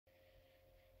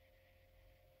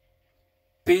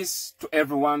Peace to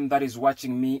everyone that is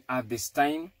watching me at this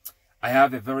time. I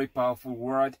have a very powerful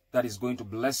word that is going to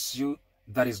bless you,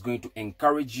 that is going to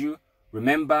encourage you.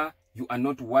 Remember, you are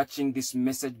not watching this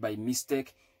message by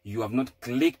mistake. You have not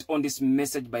clicked on this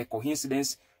message by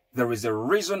coincidence. There is a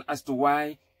reason as to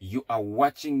why you are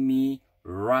watching me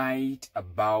right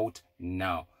about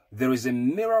now. There is a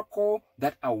miracle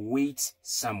that awaits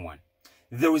someone.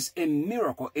 There is a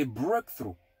miracle, a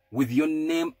breakthrough with your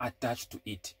name attached to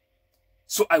it.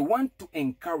 So I want to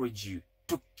encourage you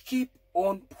to keep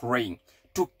on praying,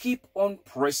 to keep on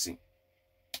pressing.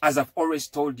 As I've always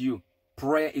told you,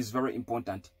 prayer is very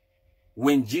important.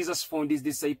 When Jesus found his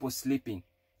disciples sleeping,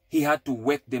 he had to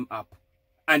wake them up.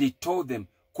 And he told them,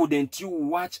 couldn't you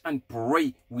watch and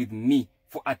pray with me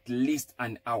for at least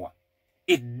an hour?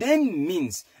 It then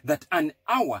means that an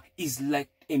hour is like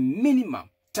a minimum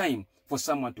time for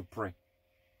someone to pray.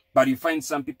 But you find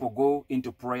some people go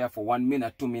into prayer for 1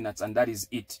 minute, 2 minutes, and that is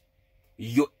it.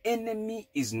 Your enemy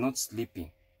is not sleeping.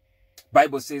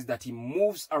 Bible says that he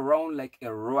moves around like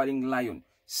a roaring lion,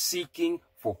 seeking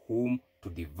for whom to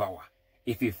devour.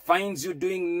 If he finds you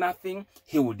doing nothing,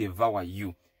 he will devour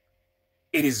you.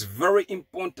 It is very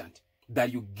important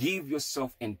that you give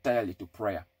yourself entirely to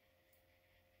prayer.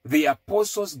 The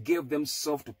apostles gave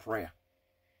themselves to prayer.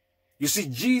 You see,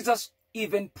 Jesus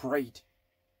even prayed.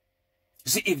 You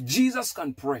see, if Jesus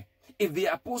can pray, if the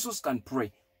apostles can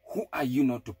pray, who are you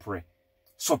not to pray?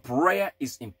 So prayer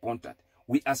is important.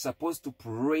 We are supposed to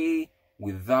pray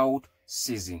without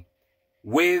ceasing.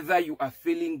 Whether you are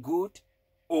feeling good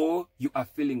or you are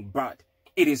feeling bad,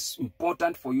 it is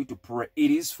important for you to pray.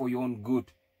 It is for your own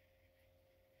good.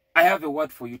 I have a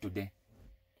word for you today.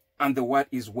 And the word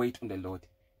is wait on the Lord.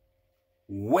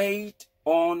 Wait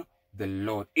on the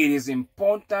Lord. It is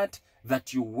important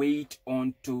that you wait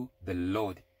unto the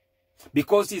Lord,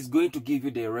 because he's going to give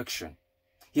you direction.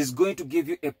 He's going to give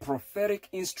you a prophetic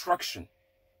instruction.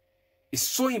 It's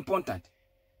so important,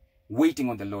 waiting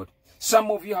on the Lord.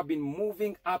 Some of you have been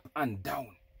moving up and down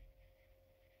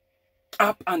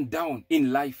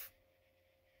in life.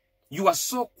 You are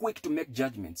so quick to make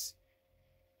judgments.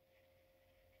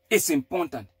 It's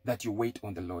important that you wait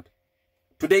on the Lord.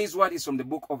 Today's word is from the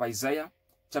book of Isaiah,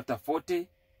 chapter 40,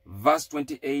 verse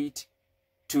 28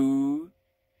 to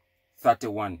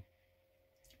 31.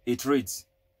 It reads,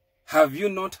 have you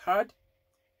not heard?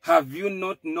 Have you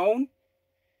not known?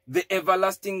 The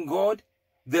everlasting God,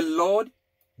 the Lord,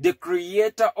 the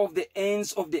creator of the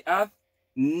ends of the earth,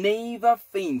 neither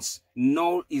faints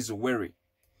nor is weary.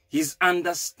 His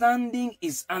understanding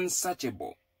is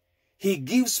unsearchable. He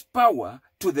gives power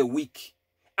to the weak,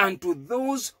 and to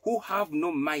those who have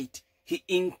no might, he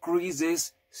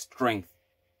increases strength.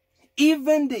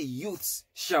 Even the youths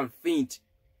shall faint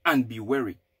and be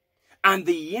weary, and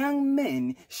the young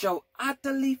men shall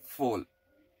utterly fall.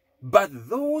 But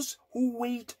those who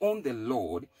wait on the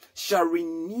Lord shall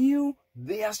renew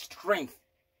their strength.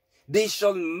 They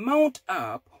shall mount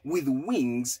up with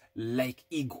wings like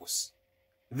eagles.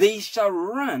 They shall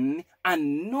run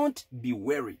and not be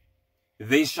weary.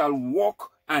 They shall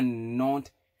walk and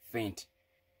not faint.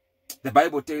 The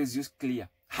Bible tells you clear.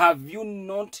 Have you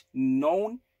not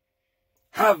known?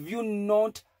 Have you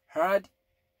not heard?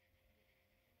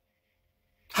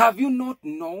 Have you not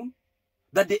known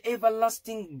that the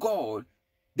everlasting God,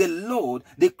 the Lord,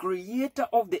 the creator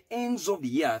of the ends of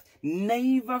the earth,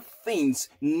 never faints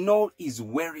nor is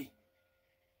weary?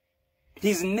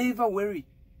 He's never weary.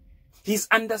 His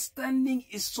understanding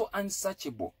is so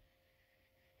unsearchable.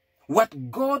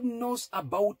 What God knows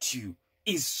about you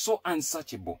is so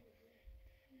unsearchable.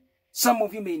 Some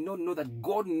of you may not know that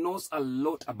God knows a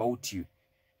lot about you.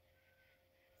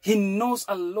 He knows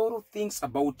a lot of things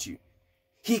about you.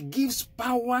 He gives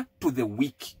power to the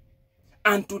weak,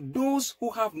 and to those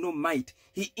who have no might,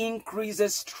 he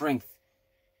increases strength.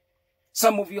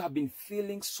 Some of you have been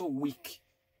feeling so weak.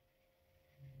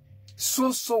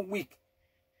 So weak.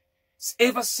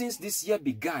 Ever since this year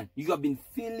began, you have been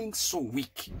feeling so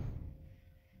weak.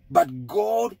 But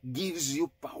God gives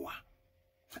you power.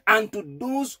 And to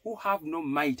those who have no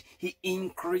might, he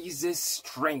increases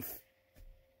strength.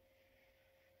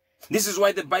 This is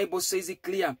why the Bible says it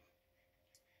clear,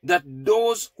 that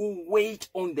those who wait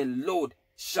on the Lord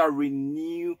shall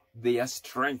renew their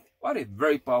strength. What a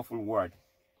very powerful word.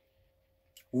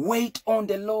 Wait on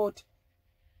the Lord.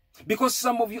 Because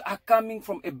some of you are coming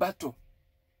from a battle.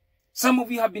 Some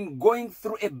of you have been going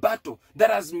through a battle that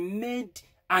has made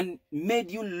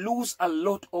you lose a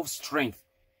lot of strength.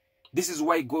 This is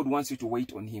why God wants you to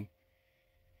wait on him,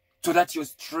 so that your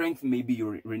strength may be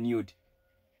renewed.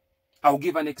 I'll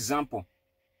give an example.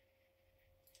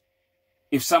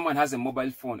 If someone has a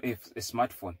mobile phone, a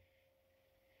smartphone,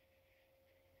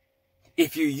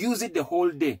 If you use it the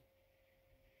whole day,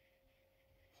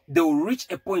 they will reach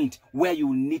a point where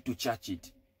you need to charge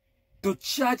it. To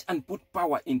charge and put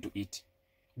power into it.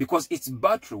 Because its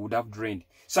battery would have drained.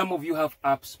 Some of you have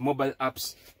apps, mobile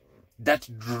apps, that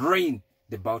drain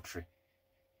the battery.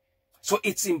 So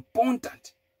it's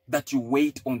important that you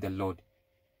wait on the Lord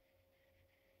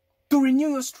to renew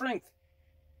your strength.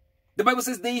 The Bible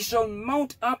says, they shall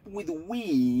mount up with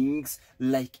wings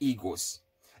like eagles.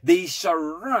 They shall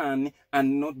run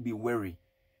and not be weary.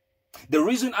 The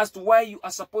reason as to why you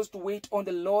are supposed to wait on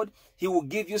the Lord, He will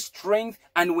give you strength.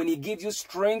 And when He gives you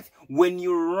strength, when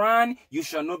you run, you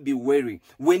shall not be weary.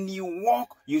 When you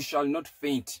walk, you shall not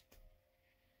faint.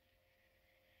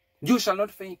 You shall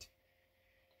not faint.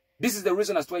 This is the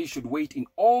reason as to why you should wait in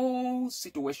all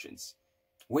situations.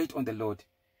 Wait on the Lord.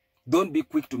 Don't be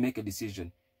quick to make a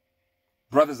decision.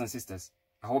 Brothers and sisters,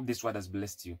 I hope this word has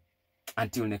blessed you.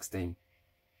 Until next time,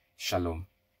 shalom.